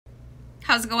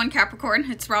How's it going, Capricorn?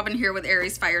 It's Robin here with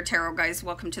AriesFireTarot, guys.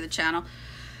 Welcome to the channel.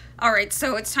 All right,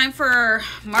 so it's time for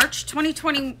March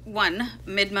 2021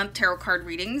 mid-month tarot card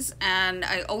readings, and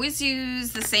I always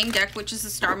use the same deck, which is the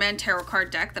Starman tarot card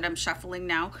deck that I'm shuffling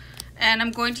now, and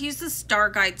I'm going to use the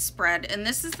Starguide spread, and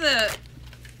this is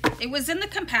it was in the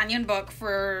companion book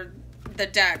for the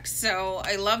deck, so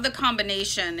I love the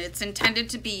combination. It's intended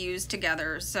to be used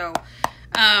together, so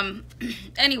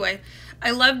anyway, I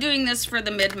love doing this for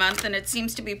the mid-month, and it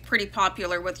seems to be pretty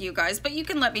popular with you guys, but you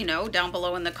can let me know down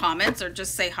below in the comments or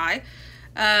just say hi.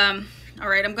 All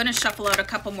right, I'm going to shuffle out a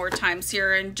couple more times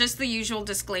here, and just the usual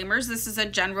disclaimers. This is a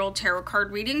general tarot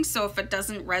card reading, so if it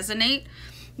doesn't resonate,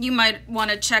 you might want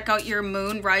to check out your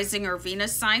moon, rising, or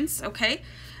Venus signs, okay?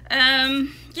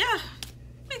 Yeah,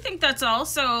 I think that's all.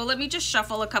 So let me just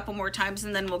shuffle a couple more times,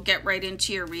 and then we'll get right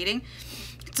into your reading.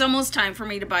 It's almost time for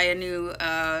me to buy a new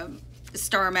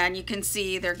Starman. You can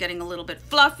see they're getting a little bit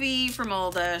fluffy from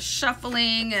all the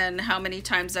shuffling and how many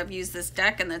times I've used this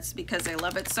deck, and that's because I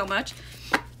love it so much.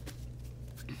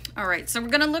 All right, so we're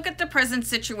going to look at the present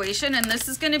situation, and this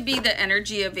is going to be the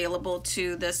energy available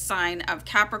to the sign of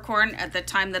Capricorn at the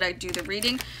time that I do the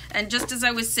reading. And just as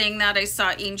I was saying that, I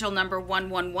saw angel number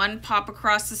 111 pop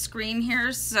across the screen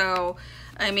here, so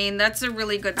I mean, that's a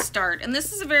really good start. And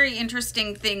this is a very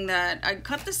interesting thing that I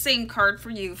cut the same card for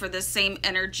you for the same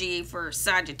energy for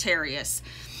Sagittarius,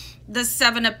 the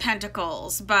Seven of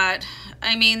Pentacles. But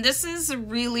I mean, this is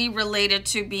really related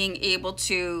to being able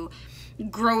to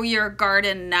grow your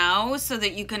garden now so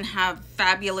that you can have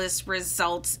fabulous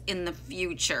results in the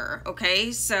future.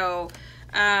 Okay, so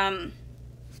I'm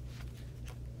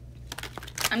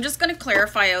just going to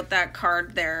clarify out that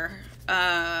card there.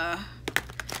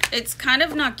 It's kind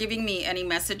of not giving me any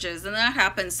messages, and that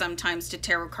happens sometimes to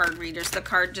tarot card readers. The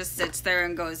card just sits there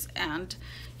and goes, and,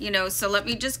 you know, so let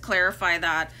me just clarify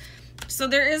that. So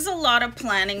there is a lot of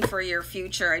planning for your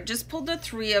future. I just pulled the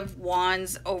Three of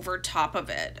Wands over top of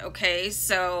it, okay?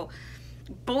 So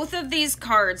both of these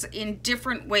cards in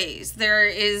different ways. There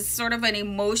is sort of an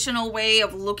emotional way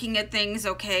of looking at things,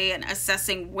 okay, and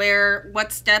assessing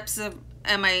what steps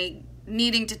am I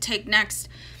needing to take next.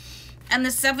 And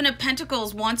the Seven of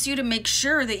Pentacles wants you to make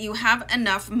sure that you have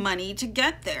enough money to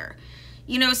get there.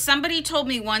 You know, somebody told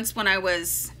me once when I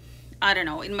was, I don't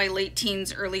know, in my late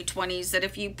teens, early 20s, that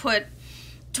if you put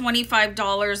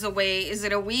 $25 away, is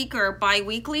it a week or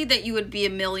bi-weekly, that you would be a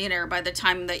millionaire by the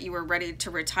time that you were ready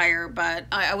to retire. But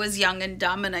I was young and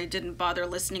dumb, and I didn't bother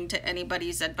listening to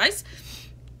anybody's advice.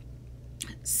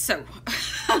 So,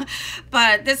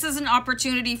 but this is an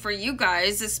opportunity for you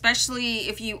guys, especially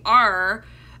if you are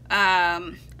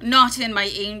not in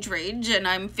my age range, and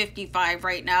I'm 55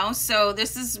 right now. So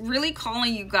this is really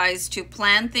calling you guys to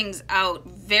plan things out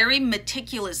very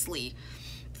meticulously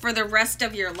for the rest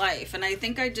of your life. And I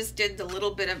think I just did a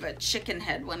little bit of a chicken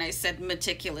head when I said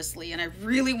meticulously, and I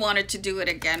really wanted to do it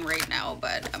again right now,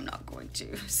 but I'm not going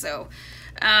to. So,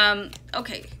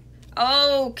 okay,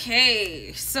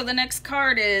 so the next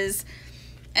card is,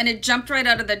 and it jumped right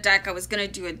out of the deck. I was going to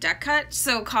do a deck cut.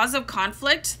 So cause of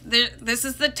conflict, this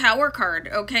is the Tower card,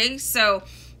 okay? So,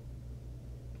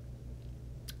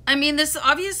 I mean, this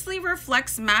obviously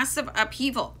reflects massive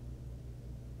upheaval.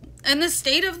 And the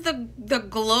state of the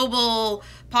global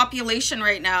population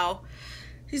right now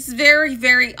is very,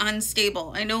 very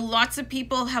unstable. I know lots of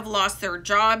people have lost their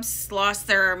jobs, lost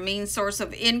their main source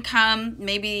of income,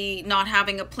 maybe not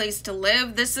having a place to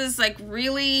live. This is like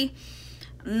really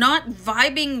not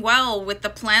vibing well with the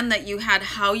plan that you had,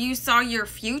 how you saw your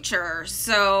future.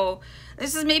 So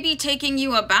this is maybe taking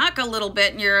you aback a little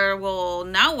bit, and you're, well,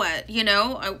 now what? You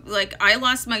know, I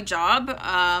lost my job.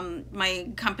 My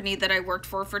company that I worked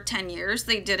for 10 years,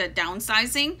 they did a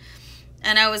downsizing,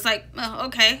 and I was like, oh,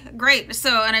 okay, great.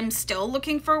 So, and I'm still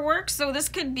looking for work. So this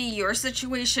could be your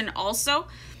situation also.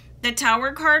 The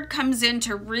Tower card comes in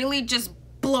to really just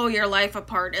blow your life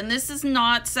apart. And this is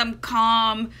not some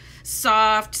calm,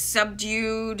 soft,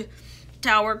 subdued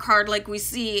Tower card like we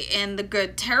see in the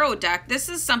good tarot deck. This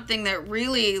is something that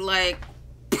really, like,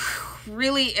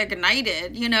 really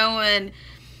ignited, you know, and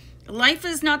life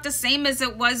is not the same as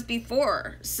it was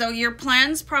before. So your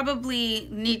plans probably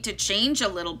need to change a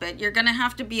little bit. You're going to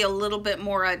have to be a little bit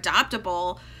more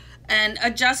adaptable and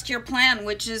adjust your plan,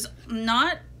 which is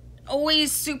not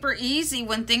always super easy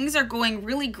when things are going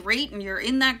really great and you're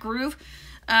in that groove.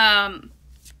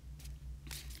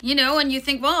 You know, and you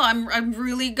think, well, I'm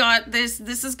really got this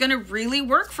is going to really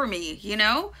work for me, you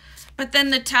know? But then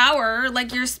the Tower,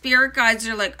 like, your spirit guides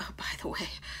are like, oh, by the way,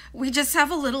 we just have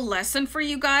a little lesson for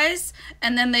you guys.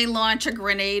 And then they launch a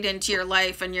grenade into your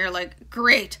life, and you're like,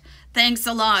 great, thanks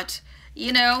a lot,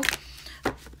 you know?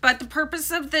 But the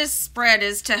purpose of this spread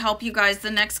is to help you guys.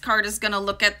 The next card is going to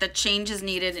look at the changes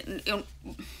needed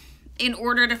in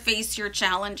order to face your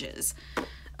challenges.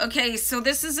 Okay, so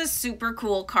this is a super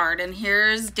cool card, and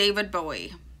here's David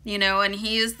Bowie, you know, and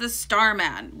he is the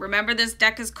Starman. Remember, this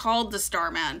deck is called the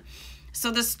Starman. So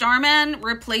the Starman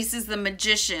replaces the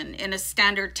Magician in a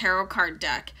standard tarot card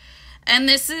deck. And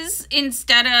this is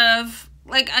instead of,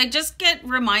 like, I just get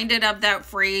reminded of that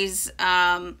phrase,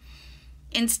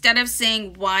 instead of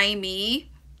saying, why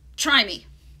me, try me,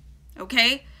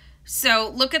 okay?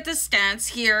 So look at the stance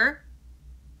here,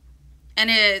 and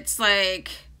it's like,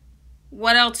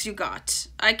 what else you got?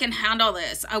 I can handle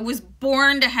this. I was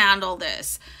born to handle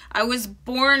this. I was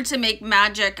born to make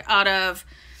magic out of,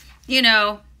 you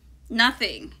know,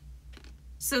 nothing.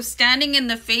 So standing in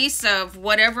the face of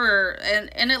whatever,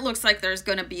 and it looks like there's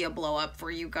going to be a blow up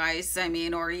for you guys, I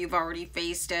mean, or you've already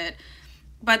faced it.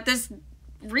 But this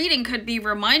reading could be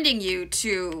reminding you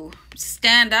to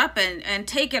stand up and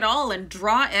take it all and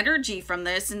draw energy from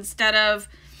this instead of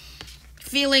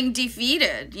feeling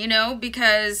defeated, you know,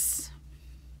 because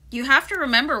you have to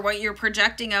remember what you're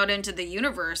projecting out into the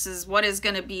universe is what is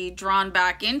going to be drawn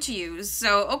back into you.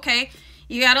 So, okay,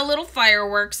 you had a little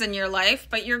fireworks in your life,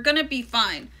 but you're going to be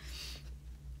fine.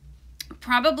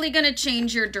 Probably going to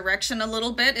change your direction a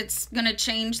little bit. It's going to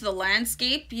change the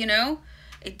landscape, you know.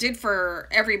 It did for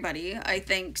everybody, I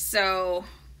think. So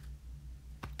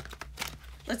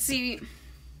let's see.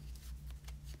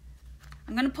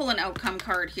 I'm going to pull an outcome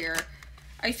card here.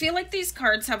 I feel like these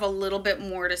cards have a little bit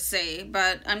more to say,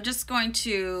 but I'm just going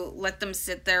to let them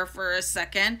sit there for a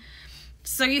second.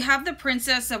 So you have the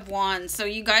Princess of Wands. So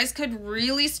you guys could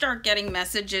really start getting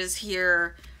messages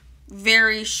here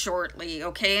very shortly,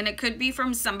 okay? And it could be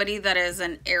from somebody that is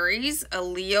an Aries, a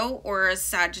Leo, or a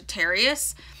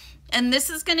Sagittarius. And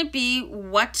this is going to be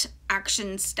what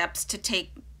action steps to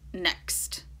take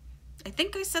next. I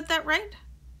think I said that right.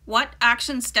 What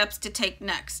action steps to take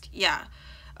next? Yeah.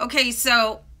 Okay,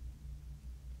 so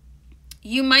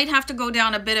you might have to go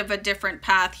down a bit of a different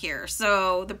path here.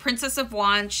 So the Princess of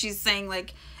Wands, she's saying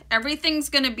like, everything's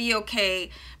going to be okay,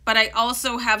 but I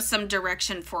also have some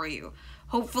direction for you.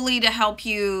 Hopefully to help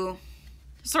you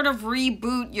sort of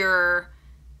reboot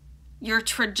your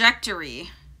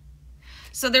trajectory.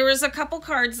 So there was a couple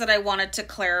cards that I wanted to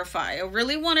clarify. I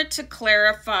really wanted to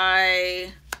clarify.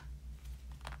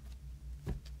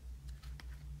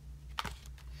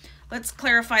 Let's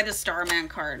clarify the Starman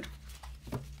card.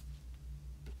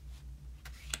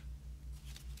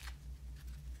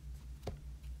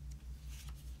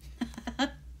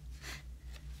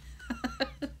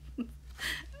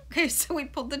 Okay, so we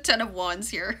pulled the Ten of Wands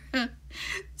here.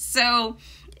 So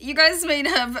you guys may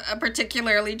have a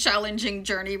particularly challenging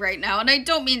journey right now, and I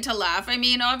don't mean to laugh. I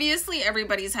mean, obviously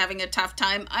everybody's having a tough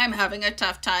time. I'm having a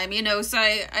tough time, you know, so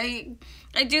I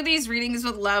do these readings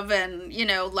with love and, you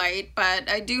know, light, but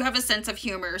I do have a sense of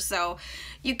humor. So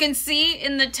you can see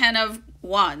in the Ten of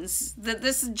Wands that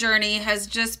this journey has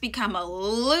just become a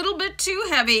little bit too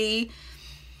heavy.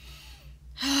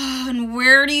 And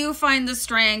where do you find the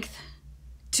strength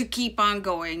to keep on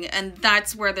going? And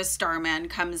that's where the Starman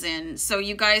comes in. So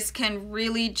you guys can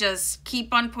really just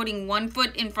keep on putting one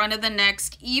foot in front of the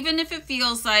next, even if it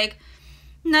feels like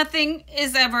nothing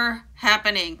is ever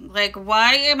happening. Like,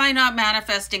 why am I not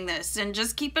manifesting this? And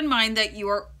just keep in mind that you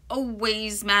are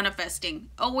always manifesting.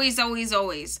 Always, always,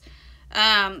 always.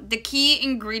 The key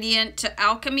ingredient to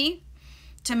alchemy,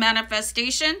 to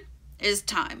manifestation, is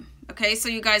time. Okay, so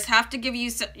you guys have to give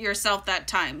yourself that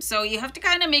time. So you have to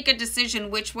kind of make a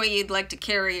decision which way you'd like to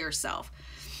carry yourself.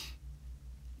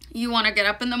 You want to get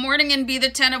up in the morning and be the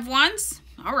Ten of Wands?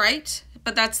 All right.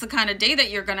 But that's the kind of day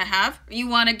that you're going to have. You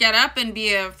want to get up and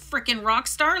be a freaking rock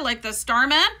star like the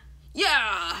Starman?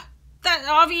 Yeah. That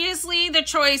obviously the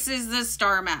choice is the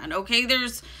Starman, okay?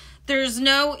 There's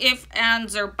no ifs,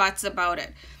 ands, or buts about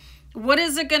it. What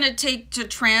is it going to take to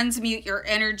transmute your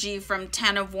energy from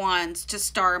Ten of Wands to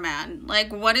Starman?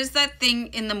 Like, what is that thing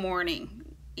in the morning?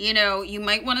 You know, you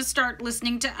might want to start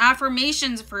listening to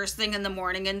affirmations first thing in the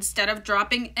morning instead of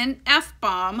dropping an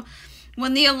F-bomb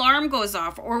when the alarm goes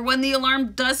off, or when the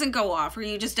alarm doesn't go off, or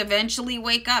you just eventually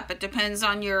wake up. It depends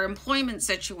on your employment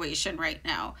situation right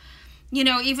now. You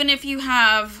know, even if you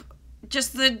have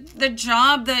just the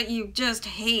job that you just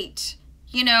hate,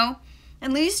 you know,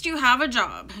 at least you have a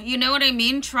job. You know what I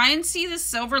mean? Try and see the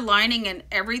silver lining in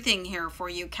everything here for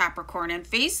you, Capricorn, and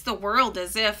face the world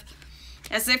as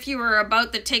if you were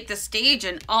about to take the stage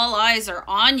and all eyes are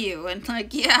on you, and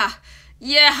like, yeah,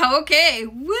 okay,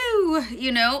 woo,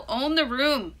 you know, own the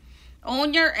room,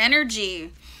 own your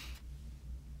energy.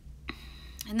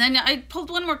 And then I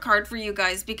pulled one more card for you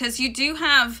guys because you do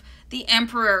have the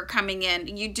Emperor coming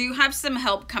in. You do have some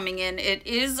help coming in. It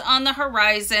is on the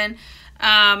horizon.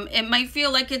 It might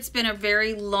feel like it's been a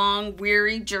very long,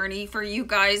 weary journey for you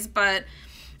guys, but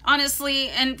honestly,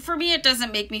 and for me, it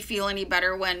doesn't make me feel any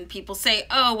better when people say,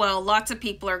 oh, well, lots of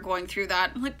people are going through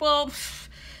that. I'm like, well,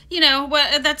 you know,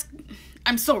 what?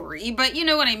 I'm sorry, but you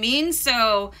know what I mean?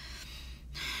 So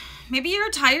maybe you're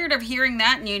tired of hearing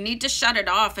that and you need to shut it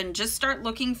off and just start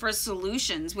looking for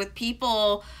solutions with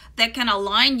people that can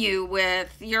align you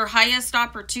with your highest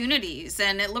opportunities.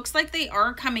 And it looks like they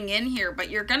are coming in here, but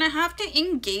you're going to have to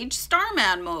engage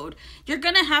Starman mode. You're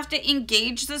going to have to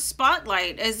engage the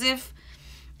spotlight as if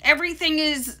everything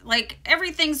is like,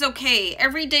 everything's okay.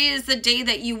 Every day is the day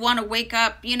that you want to wake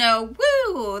up, you know,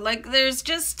 woo, like there's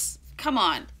just, come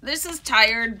on. This is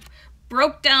tired,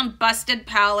 broke down, busted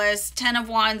palace, 10 of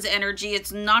Wands energy.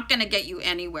 It's not going to get you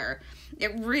anywhere.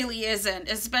 It really isn't,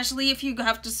 especially if you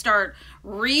have to start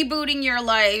rebooting your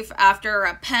life after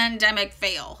a pandemic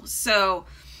fail. So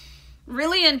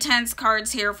really intense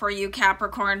cards here for you,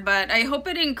 Capricorn, but I hope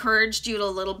it encouraged you a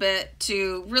little bit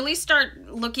to really start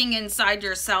looking inside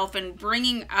yourself and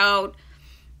bringing out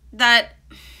that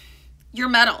your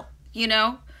metal, you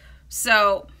know?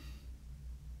 So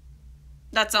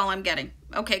that's all I'm getting.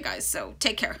 Okay, guys, so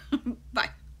take care. Bye.